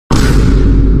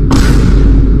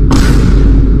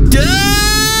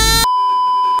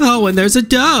Oh, and there's a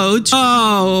Doge.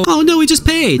 Oh. Oh, no, we just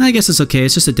paid. I guess it's okay.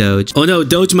 It's just a Doge. Oh, no,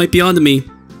 Doge might be onto me.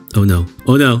 Oh, no.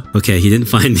 Oh, no. Okay, he didn't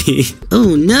find me.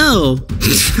 Oh, no.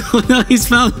 Oh, no, he's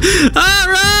found. Oh,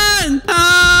 run!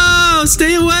 Oh,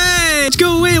 stay away.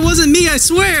 Go away. It wasn't me, I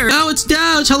swear. Oh, it's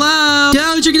Doge. Hello.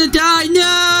 Doge, you're gonna die.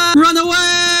 No. Run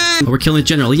away. Oh, we're killing the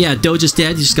general. Yeah, Doge is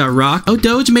dead. He just got rocked. Oh,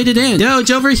 Doge made it in.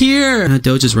 Doge, over here.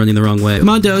 Doge is running the wrong way. Come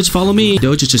on, Doge. Follow me.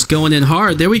 Doge is just going in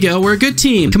hard. There we go. We're a good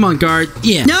team. Come on, guard.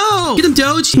 Yeah. No. Get him,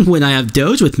 Doge. When I have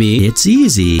Doge with me, it's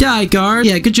easy. Die, guard.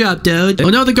 Yeah, good job, Doge. Oh,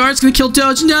 no, the guard's gonna kill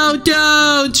Doge. No,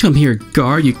 Doge. Come here,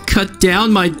 guard. You cut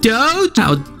down my Doge?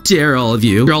 How dare all of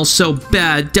you. You're all so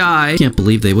bad. Die. Can't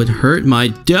believe they would hurt my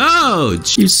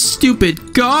Doge. You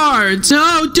stupid guards.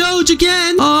 No, Doge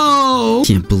again. Oh.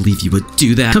 Can't believe you would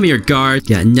do that. Come here, guard.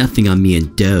 Got nothing on me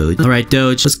and Doge. All right,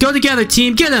 Doge. Let's go together,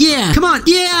 team. Get him. Yeah. Come on.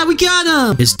 Yeah, we got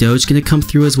him. Is Doge gonna come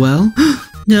through as well?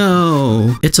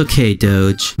 No. It's okay,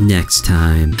 Doge. Next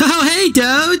time. Oh, hey,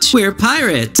 Doge. We're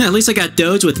pirates. At least I got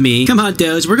Doge with me. Come on,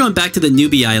 Doge. We're going back to the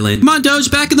newbie island. Come on, Doge.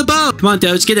 Back in the boat. Come on,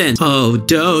 Doge. Get in. Oh,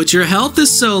 Doge. Your health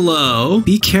is so low.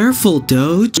 Be careful,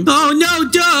 Doge. Oh, no,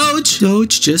 Doge.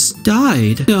 Doge just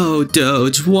died. No,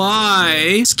 Doge.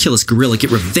 Why? Let's kill this gorilla.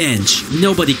 Get revenge.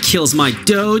 Nobody kills my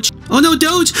Doge. Oh, no,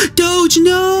 Doge. Doge,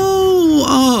 no.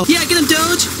 Oh, yeah, get him,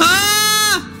 Doge.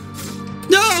 Ah!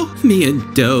 No! Me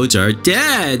and Doge are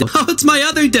dead. Oh, it's my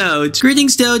other Doge.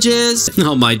 Greetings, Doges.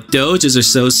 Oh, my Doges are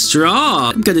so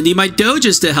strong. I'm gonna need my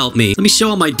Doges to help me. Let me show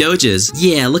all my Doges.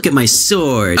 Yeah, look at my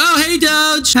sword. Oh, hey,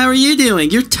 Doge. How are you doing?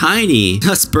 You're tiny.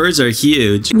 Us birds are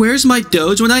huge. Where's my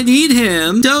Doge when I need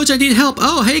him? Doge, I need help.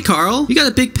 Oh, hey, Carl. You got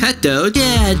a big pet, Doge.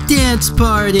 Yeah, dance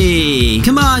party.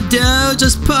 Come on, Doge.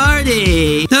 Let's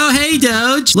party. Oh, hey,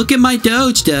 Doge. Look at my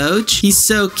Doge, Doge. He's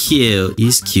so cute.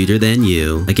 He's cuter than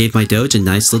you. I gave my Doge a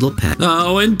nice little pet.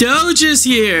 Oh, and Doge is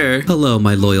here. Hello,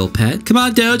 my loyal pet. Come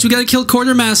on, Doge. We gotta kill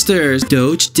Quartermasters.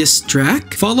 Doge,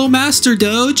 distract. Follow Master,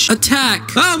 Doge.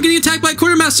 Attack. Oh, I'm getting attacked by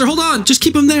Quartermaster. Hold on. Just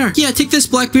keep him there. Yeah, take this,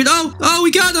 Blackbeard. Oh,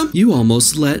 we got him. You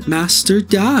almost let Master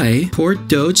die. Poor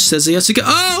Doge says he has to go.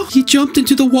 Oh, he jumped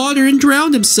into the water and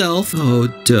drowned himself. Oh,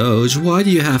 Doge, why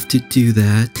do you have to do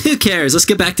that? Who cares? Let's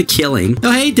get back to killing.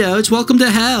 Oh, hey, Doge. Welcome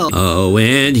to hell. Oh,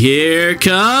 and here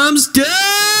comes Doge.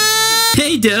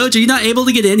 Hey, Doge, are you not able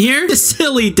to get in here?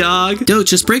 Silly dog. Doge,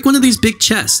 just break one of these big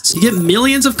chests. You get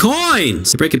millions of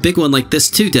coins. You break a big one like this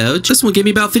too, Doge. This one gave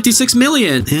me about 56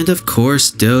 million. And of course,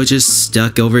 Doge is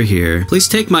stuck over here. Please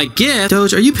take my gift.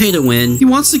 Doge, are you pay to win? He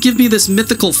wants to give me this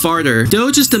mythical farter.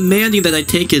 Doge is demanding that I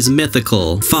take his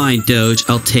mythical. Fine, Doge,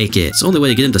 I'll take it. It's the only way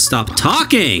to get him to stop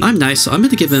talking. I'm nice, so I'm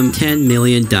gonna give him 10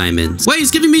 million diamonds. Wait,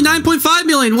 he's giving me 9.5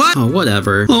 million. What? Oh,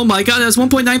 whatever. Oh my god, that's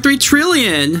 1.93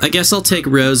 trillion. I guess I'll take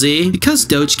Rosie. Because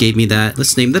Doge gave me that,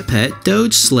 let's name the pet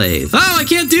Doge Slave. Oh, I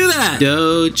can't do that!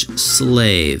 Doge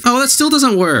Slave. Oh, that still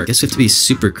doesn't work. Guess we have to be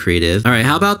super creative. All right,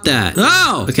 how about that?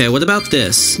 Oh! Okay, what about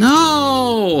this?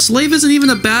 No! Slave isn't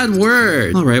even a bad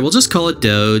word. All right, we'll just call it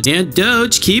Doge. And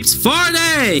Doge keeps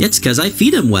farting! It's because I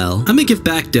feed him well. I'm gonna give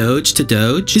back Doge to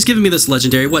Doge. He's giving me this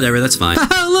legendary. Whatever, that's fine.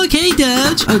 Oh, look, hey,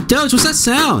 Doge! Oh, Doge, what's that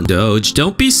sound? Doge,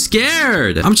 don't be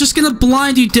scared. I'm just gonna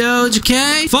blind you, Doge,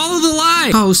 okay? Follow the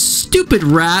light. Oh, stupid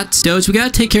rats. Doge, we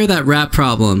gotta take care of that rat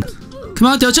problem. Come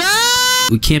on, Doge. Ah!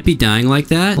 We can't be dying like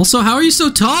that. Also, how are you so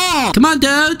tall? Come on,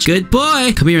 Doge. Good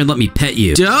boy. Come here and let me pet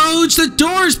you. Doge, the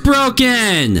door's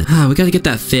broken. Ah, we gotta get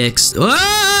that fixed.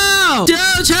 Whoa!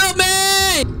 Doge, help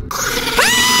me!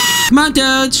 Come on,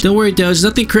 Doge. Don't worry, Doge. There's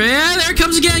nothing crazy. Yeah, there it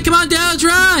comes again. Come on, Doge,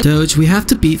 run. Doge, we have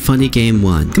to beat Funny Game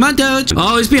 1. Come on, Doge.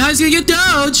 Oh, he's behind. He's gonna get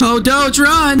Doge. Oh, Doge,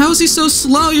 run. How is he so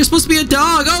slow? You're supposed to be a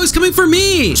dog. Oh, he's coming for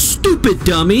me. Stupid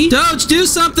dummy. Doge, do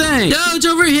something. Doge,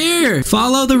 over here.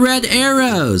 Follow the red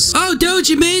arrows. Oh, Doge,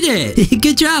 you made it.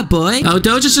 Good job, boy. Oh,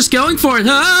 Doge is just going for it.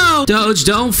 Oh, Doge,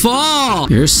 don't fall.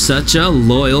 You're such a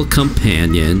loyal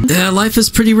companion. Life is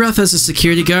pretty rough as a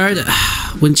security guard.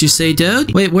 Wouldn't you say,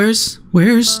 Doge? Wait, where's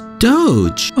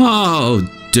Doge? Oh,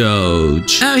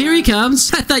 Doge. Oh, here he comes.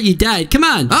 I thought you died. Come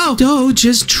on. Oh, Doge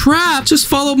is trapped. Just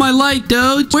follow my light,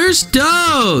 Doge. Where's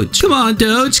Doge? Come on,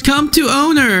 Doge. Come to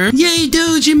owner. Yay,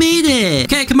 Doge, you made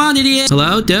it. Okay, come on, idiot.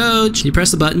 Hello, Doge. Can you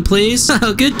press the button, please?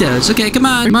 Oh, good, Doge. Okay, come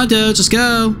on. Come on, Doge. Let's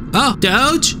go. Oh,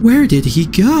 Doge? Where did he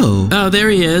go? Oh, there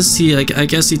he is. I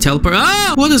guess he teleported.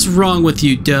 Oh, what is wrong with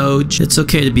you, Doge? It's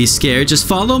okay to be scared. Just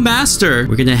follow Master.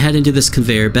 We're gonna head into this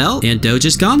conveyor belt, and Doge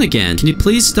is gone again. Can you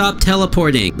please stop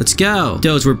teleporting? Let's go.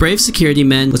 Doge, Doge, we're brave security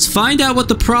men. Let's find out what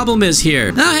the problem is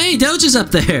here. Oh, hey, Doge is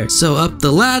up there. So up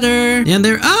the ladder, and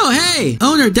there. Oh, hey,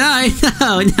 owner died.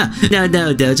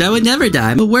 No, Doge, I would never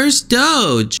die. But where's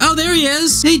Doge? Oh, there he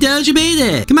is. Hey, Doge, you made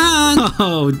it. Come on.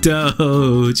 Oh,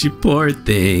 Doge, you poor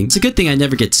thing. It's a good thing I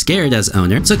never get scared as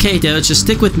owner. It's okay, Doge, just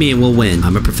stick with me and we'll win.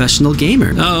 I'm a professional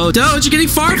gamer. Oh, Doge, you're getting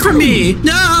far from me.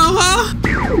 No. Oh.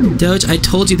 Doge, I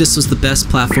told you this was the best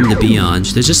platform to be on.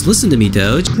 Just listen to me,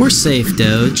 Doge. We're safe,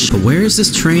 Doge. But where is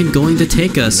this train going to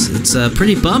take us? It's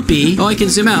pretty bumpy. Oh, I can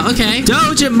zoom out. Okay.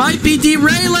 Doge, it might be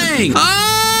derailing.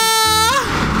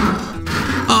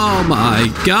 Oh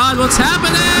my God, what's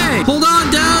happening? Hold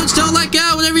on, Doge. Don't let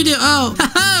go. Whatever you do.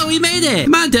 Oh, we made it.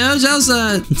 Come on, Doge. That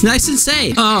was nice and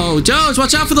safe. Oh, Doge,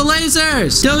 watch out for the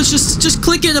lasers. Doge, just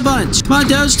click it a bunch. Come on,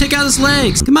 Doge, take out his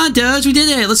legs. Come on, Doge, we did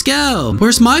it. Let's go.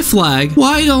 Where's my flag?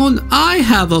 Why don't I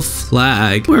have a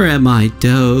flag? Where am I,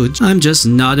 Doge? I'm just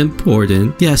not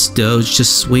important. Yes, Doge,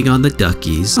 just swing on the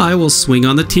duckies. I will swing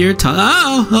on the tier top.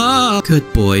 Oh,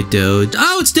 good boy, Doge.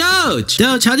 Oh, it's Doge.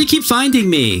 Doge, how do you keep finding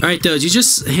me? All right, Doge, you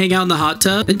just hang out in the hot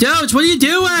tub. And Doge, what are you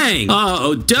doing?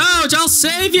 Oh, Doge, I'll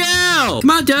save you. Come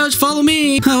on, Doge, follow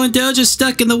me. Oh, and Doge is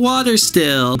stuck in the water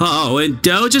still. Oh, and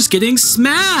Doge is getting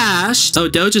smashed. Oh,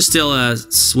 Doge is still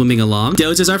swimming along.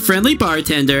 Doge is our friendly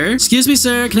bartender. Excuse me,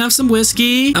 sir. Can I have some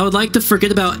whiskey? I would like to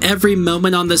forget about every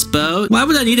moment on this boat. Why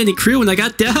would I need any crew when I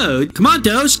got Doge? Come on,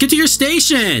 Doge, get to your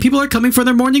station. People are coming for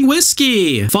their morning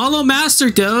whiskey. Follow master,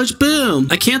 Doge. Boom.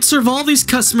 I can't serve all these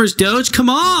customers, Doge. Come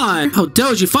on. Oh,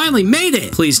 Doge, you finally made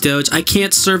it. Please, Doge, I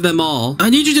can't serve them all. I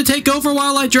need you to take over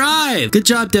while I drive. Good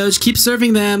job, Doge. Keep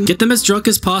serving them. Get them as drunk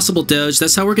as possible, Doge.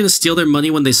 That's how we're gonna steal their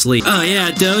money when they sleep. Oh,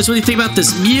 yeah, Doge, what do you think about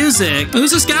this music? Oh,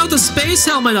 there's this guy with a space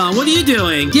helmet on. What are you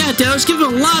doing? Yeah, Doge, give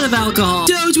him a lot of alcohol.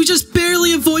 Doge, we just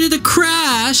barely avoided a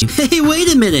crash. Hey,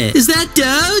 wait a minute. Is that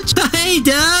Doge? Hey,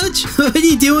 Doge. What are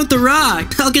you doing with the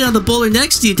rock? I'll get on the boulder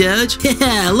next to you, Doge.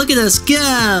 Yeah, look at us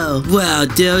go. Wow,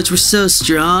 Doge, we're so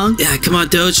strong. Yeah, come on,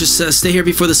 Doge. Just stay here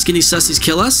before the skinny sussies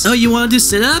kill us. Oh, you want to do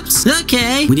sit-ups?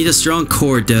 Okay. We need a strong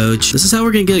core, Doge. This is how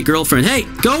we're gonna get a girlfriend. Hey,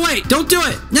 go away. Don't do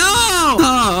it. No.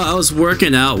 Oh, I was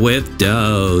working out with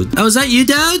Doge. Oh, is that you,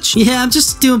 Doge? Yeah, I'm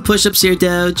just doing push-ups here,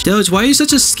 Doge. Doge, why are you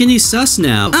such a skinny sus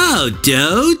now? Oh,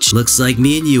 Doge. Looks like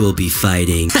me and you will be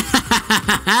fighting.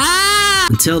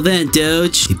 Until then,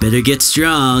 Doge, you better get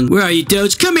strong. Where are you,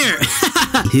 Doge? Come here.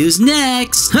 Who's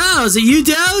next? Oh, is it you,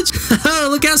 Doge? Oh,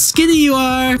 look how skinny you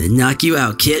are. Then knock you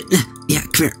out, kid. Yeah,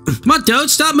 come here. Come on, Doge,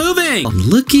 stop moving.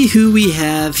 Looky who we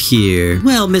have here.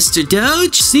 Well, Mr.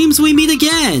 Doge, seems we meet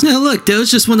again. Oh, look,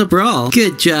 Doge just won a brawl.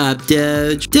 Good job,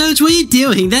 Doge. Doge, what are you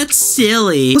doing? That's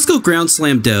silly. Let's go ground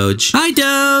slam Doge. Hi,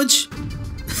 Doge.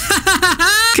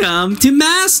 Come to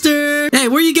master. Hey,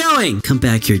 where are you going? Come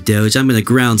back here, Doge. I'm gonna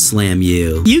ground slam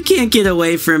you. You can't get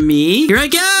away from me. Here I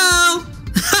go.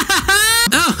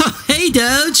 Oh, hey,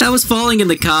 Doge. I was falling in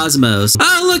the cosmos.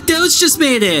 Oh, look, Doge just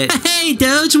made it. Hey,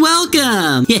 Doge,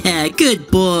 welcome. Yeah, good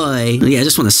boy. Oh, yeah, I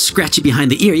just want to scratch you behind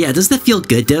the ear. Yeah, doesn't that feel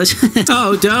good, Doge?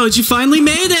 Oh, Doge, you finally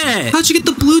made it. How'd you get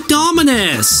the blue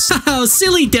Dominus? Oh,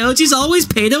 silly Doge. He's always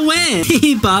pay to win.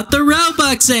 He bought the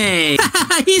Robux, eh?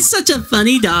 He's such a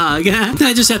funny dog.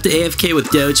 I just have to AFK with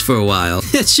Doge for a while.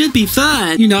 It should be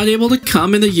fun. You're not able to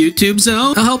come in the YouTube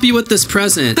zone? I'll help you with this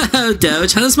present. Oh,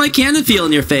 Doge, how does my cannon feel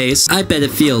in your face? I bet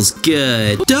it feels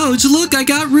good. Doge, look, I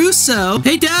got Russo.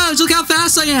 Hey, Doge, look how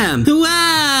fast I am.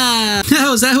 Wow.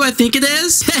 Oh, is that who I think it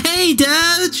is? Hey,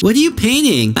 Doge. What are you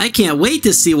painting? I can't wait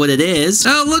to see what it is.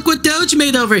 Oh, look what Doge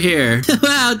made over here.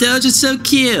 Wow, Doge, it's so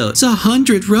cute. It's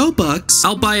 100 Robux.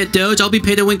 I'll buy it, Doge. I'll be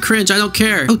paid to win cringe. I don't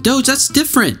care. Oh, Doge, that's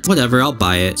different. Whatever, I'll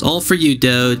buy it. It's all for you,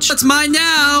 Doge. That's mine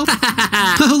now.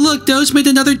 Oh, look, Doge made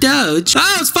another Doge.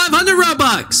 Oh, it's 500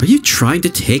 Robux. Are you trying to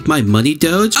take my money,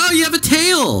 Doge? Oh, you have a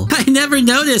tail. I never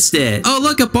noticed it. Oh,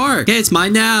 look, a bark. Hey, it's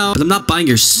mine now. But I'm not buying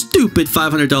your stupid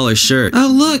 $500 shirt. Oh,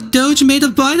 look, Doge made a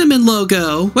vitamin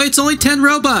logo. Wait, it's only 10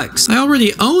 Robux. I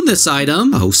already own this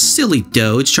item. Oh, silly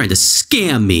Doge trying to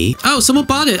scam me. Oh, someone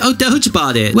bought it. Oh, Doge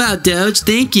bought it. Wow, Doge,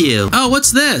 thank you. Oh,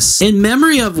 what's this? In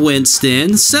memory of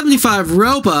Winston, 75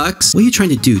 Robux. What are you trying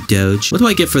to do, Doge? What do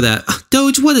I get for that?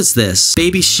 Doge, what is this?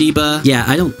 Baby Shiba? Yeah,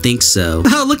 I don't think so.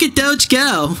 Oh, look at Doge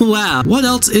go. Wow. What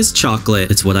else is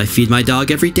chocolate? It's what I feed my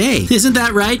dog every day. Isn't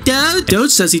that right, Doge? Doge?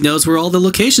 Doge says he knows where all the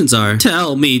locations are.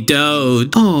 Tell me,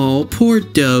 Doge. Oh, poor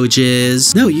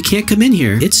Doges. No, you can't come in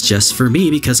here. It's just for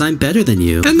me because I'm better than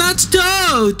you. And that's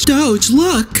Doge. Doge,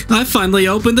 look. I finally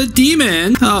opened the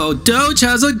demon. Oh, Doge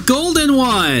has a golden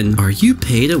one. Are you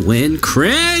pay to win?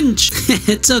 Cringe.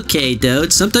 It's okay,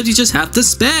 Doge. Sometimes you just have to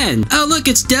spend. Oh, look,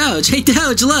 it's Doge. Hey,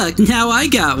 Doge, look. Now I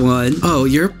got one. Oh,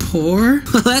 you're poor?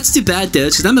 Well, that's too bad,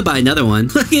 Doge, because I'm gonna buy another one.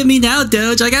 Look at me now,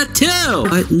 Doge. I got two.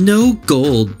 No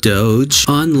gold, Doge.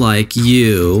 Unlike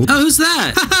you. Oh, who's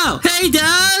that? Oh, hey,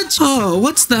 Doge. Oh,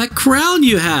 what's that crown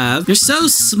you have? You're so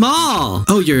small.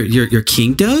 Oh, you're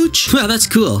King Doge? Wow, that's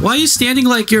cool. Why are you standing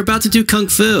like you're about to do kung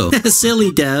fu?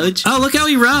 Silly Doge. Oh, look how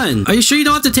he runs. Are you sure you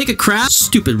don't have to take a crap?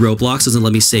 Stupid Roblox doesn't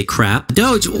let me say crap.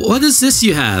 Doge, what is this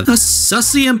you have? A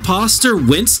sussy imposter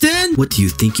Winston? What do you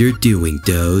think you're doing,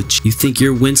 Doge? You think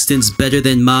your Winston's better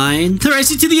than mine? The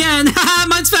racing to the end. Haha,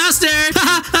 mine's faster.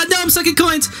 Haha, no, I'm sucking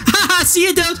coins. Haha, see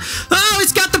you, Doge. Oh,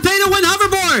 it's got the pay to win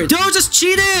hoverboard. Doge is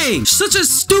cheating. Such a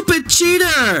stupid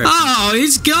cheater. Oh,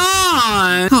 he's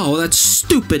gone. Oh, that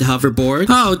stupid hoverboard.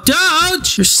 Oh,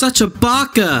 Doge, you're such a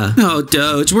baka. Oh,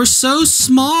 Doge, we're so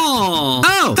small.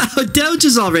 Oh, Doge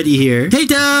is already here. Hey,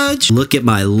 Doge. Look at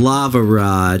my lava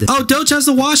rod. Oh, Doge has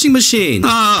the washing machine.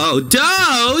 Oh,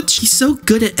 Doge. He's so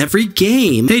good at every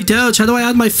game. Hey, Doge, how do I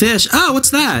add my fish? Oh,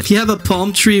 what's that? You have a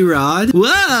palm tree rod?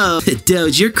 Whoa.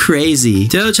 Doge, you're crazy.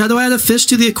 Doge, how do I add a fish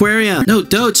to the aquarium? No,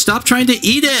 Doge, stop trying to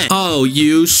eat it. Oh,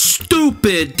 you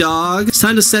stupid dog. It's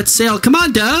time to set sail. Come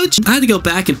on, Doge. I had to go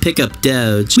back and pick up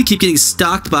Doge. We keep getting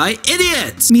stalked by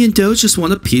idiots. Me and Doge just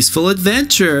want a peaceful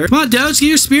adventure. Come on, Doge, get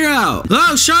your spear out.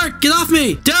 Oh, shark, get off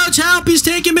me. Doge, help, he's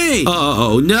taking me.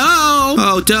 Oh, no.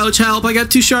 Oh, Doge, help, I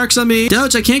got two sharks on me.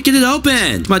 Doge, I can't get it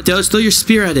open. Come on, Doge, throw your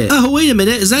spear at it. Oh, wait a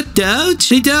minute, is that Doge?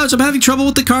 Hey, Doge, I'm having trouble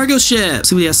with the cargo ship.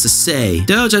 See what he has to say.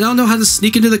 Doge, I don't know how to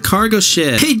sneak into the cargo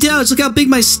ship. Hey, Doge, look how big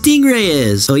my stingray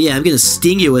is. Oh, yeah, I'm gonna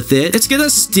sting you with it. It's gonna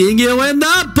sting you in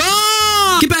the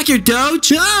ball. Get back here,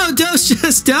 Doge. Oh, Doge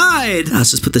just died.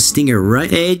 Let's just put the stinger right.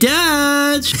 Hey,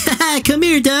 Doge. Come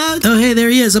here, Doge. Oh, hey, there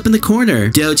he is up in the corner.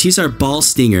 Doge, he's our ball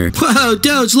stinger. Whoa,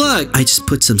 Doge, look. I just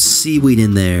put some seaweed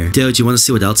in there. Doge, you want to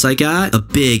see what else I got? A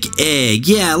big egg.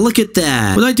 Yeah, look at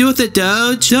that. What do I do with it,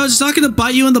 Doge? Doge, it's not gonna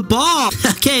bite you in the ball.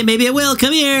 Okay, maybe it will.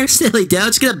 Come here. Silly Doge,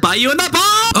 it's gonna bite you in the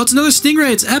ball. Oh, it's another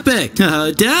stingray. It's epic.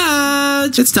 Oh,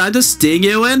 Doge, it's time to sting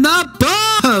you in the ball.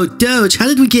 Oh, Doge, how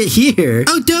did we get here?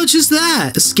 Oh, Doge, is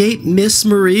that? Escape Miss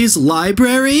Marie's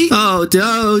library? Oh,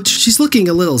 Doge, she's looking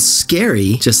a little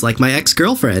scary, just like my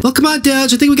ex-girlfriend. Well, come on,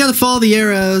 Doge, I think we gotta follow the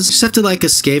arrows. Just have to, like,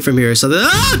 escape from here or something.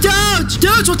 Oh, Doge!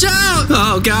 Doge, watch out!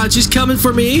 Oh, God, she's coming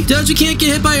for me. Doge, you can't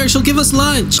get hit by her. She'll give us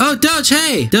lunch. Oh, Doge,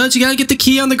 hey. Doge, you gotta get the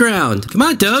key on the ground. Come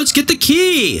on, Doge, get the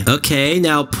key. Okay,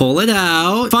 now pull it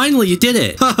out. Finally, you did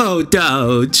it. Oh,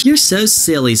 Doge, you're so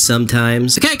silly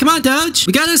sometimes. Okay, come on, Doge.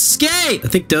 We gotta escape. I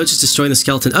think Doge is destroying the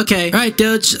skeleton. Okay, all right,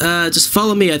 Doge, just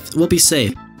follow me. We'll be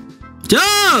safe.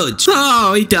 Doge!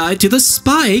 Oh, he died to the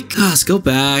spike. Let's go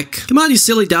back. Come on, you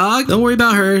silly dog. Don't worry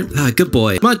about her. Good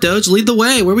boy. Come on, Doge, lead the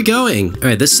way. Where are we going? All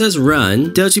right, this says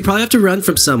run. Doge, you probably have to run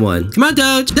from someone. Come on,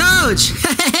 Doge. Doge!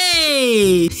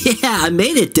 Hey! Yeah, I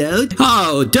made it, Doge.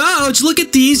 Oh, Doge, look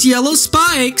at these yellow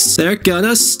spikes. They're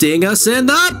gonna sting us in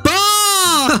the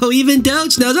ball. Oh, even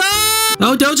Doge knows. Ah!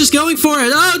 Oh, Doge is going for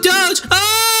it. Oh, Doge!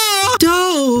 Oh!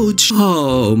 Doge!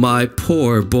 Oh, my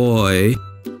poor boy.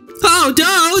 Oh,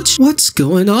 Doge! What's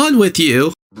going on with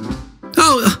you?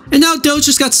 Oh, and now Doge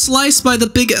just got sliced by the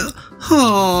big... Oh.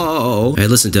 All right,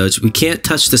 listen, Doge. We can't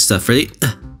touch this stuff. Ready?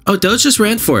 Oh, Doge just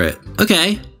ran for it.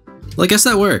 Okay. Well, I guess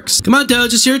that works. Come on,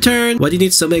 Doge. It's your turn. Why do you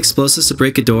need so many explosives to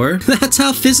break a door? That's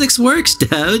how physics works,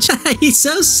 Doge. He's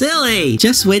so silly.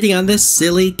 Just waiting on this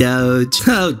silly Doge.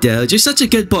 Oh, Doge, you're such a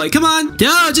good boy. Come on.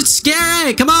 Doge, it's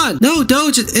scary. Come on. No,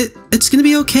 Doge, it's gonna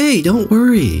be okay. Don't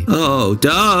worry. Oh,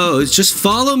 Doge, just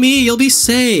follow me. You'll be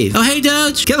safe. Oh, hey,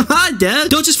 Doge. Come on, Doge.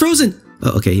 Doge is frozen.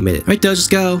 Oh, okay, he made it. All right, Doge, let's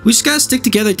go. We just gotta stick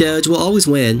together, Doge. We'll always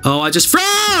win. Oh, I just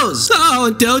froze! Oh,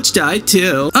 and Doge died,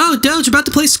 too. Oh, Doge, we're about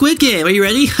to play Squid Game. Are you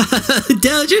ready?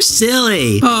 Doge, you're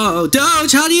silly. Oh,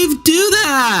 Doge, how do you do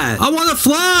that? I want to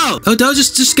float. Oh, Doge is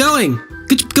just going.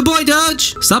 Good boy,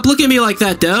 Doge. Stop looking at me like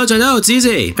that, Doge. I know, it's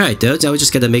easy. All right, Doge, now we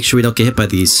just gotta make sure we don't get hit by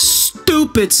these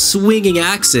stupid swinging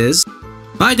axes.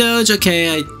 Bye, Doge.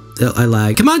 Okay, I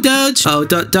lag. Come on, Doge. Oh,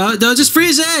 Doge is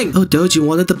freezing. Oh, Doge, you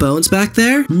wanted the bones back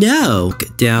there? No.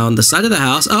 Get down the side of the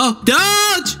house. Oh,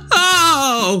 Doge!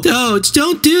 Oh, Doge,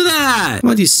 don't do that. Come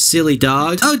on, you silly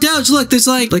dog. Oh, Doge, look, there's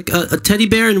like a teddy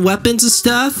bear and weapons and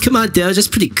stuff. Come on, Doge, that's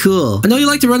pretty cool. I know you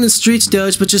like to run in the streets,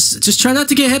 Doge, but just try not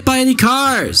to get hit by any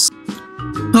cars.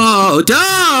 Oh,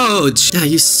 Doge! Ah,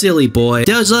 you silly boy.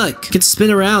 Doge, look. You can spin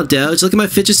around, Doge. Look at my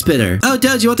fidget spinner. Oh,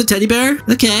 Doge, you want the teddy bear?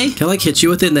 Okay. Can I, like, hit you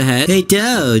with it in the head? Hey,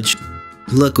 Doge.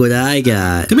 Look what I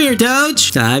got. Come here,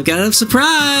 Doge. I've got a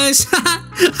surprise.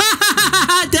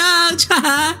 Doge.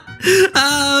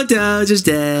 Oh, Doge is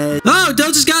dead. Oh,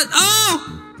 Doge has got...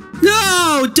 Oh!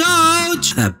 No,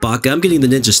 Doge! Ah, Baka, I'm getting the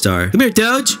ninja star. Come here,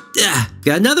 Doge. Ah,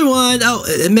 got another one. Oh,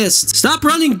 it missed. Stop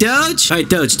running, Doge. All right,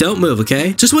 Doge, don't move,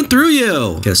 okay? Just went through you.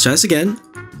 Okay, let's try this again.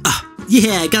 Ah,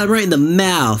 yeah, I got him right in the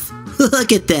mouth.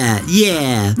 Look at that.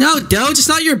 Yeah. No, Doge, it's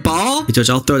not your ball. Hey, Doge,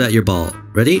 I'll throw it at your ball.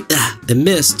 Ready? Ah, it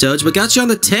missed, Doge, but got you on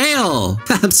the tail.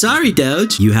 I'm sorry,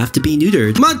 Doge. You have to be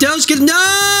neutered. Come on, Doge, get... No!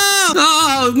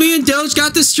 Oh, me and Doge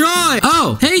got destroyed.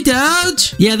 Oh, hey,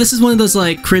 Doge. Yeah, this is one of those,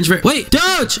 like, cringe... Wait,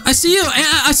 Doge, I see you.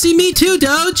 I see me too,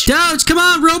 Doge. Doge, come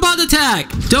on, robot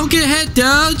attack. Don't get hit,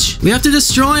 Doge. We have to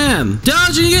destroy him.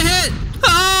 Doge, you get hit.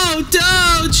 Oh,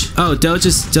 Doge. Oh, Doge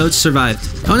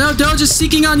survived. Oh, no, Doge is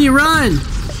seeking on you. Run.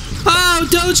 Oh,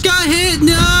 Doge got hit.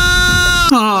 No.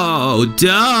 Oh,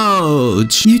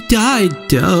 Doge. You died,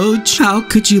 Doge. How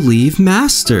could you leave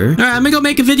Master? All right, I'm gonna go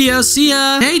make a video. See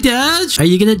ya. Hey, Doge. Are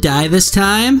you gonna die this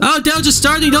time? Oh, Doge is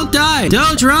starting. Don't die.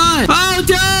 Doge, run. Oh,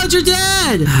 Doge, you're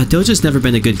dead. Doge has never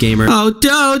been a good gamer. Oh,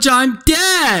 Doge, I'm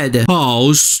dead.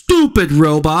 Oh, stupid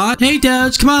robot. Hey,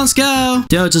 Doge, come on, let's go.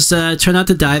 Doge, just try not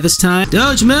to die this time.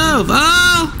 Doge, move.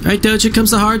 Oh. All right, Doge, here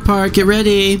comes the hard part. Get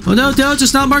ready. Oh, no, Doge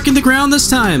is not marking the ground this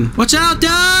time. Watch out,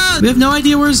 Doge. We have no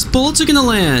idea where his bullets are gonna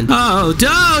land. Oh,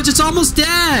 Doge, it's almost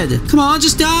dead. Come on,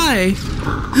 just die.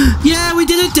 Yeah, we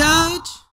did it, Doge.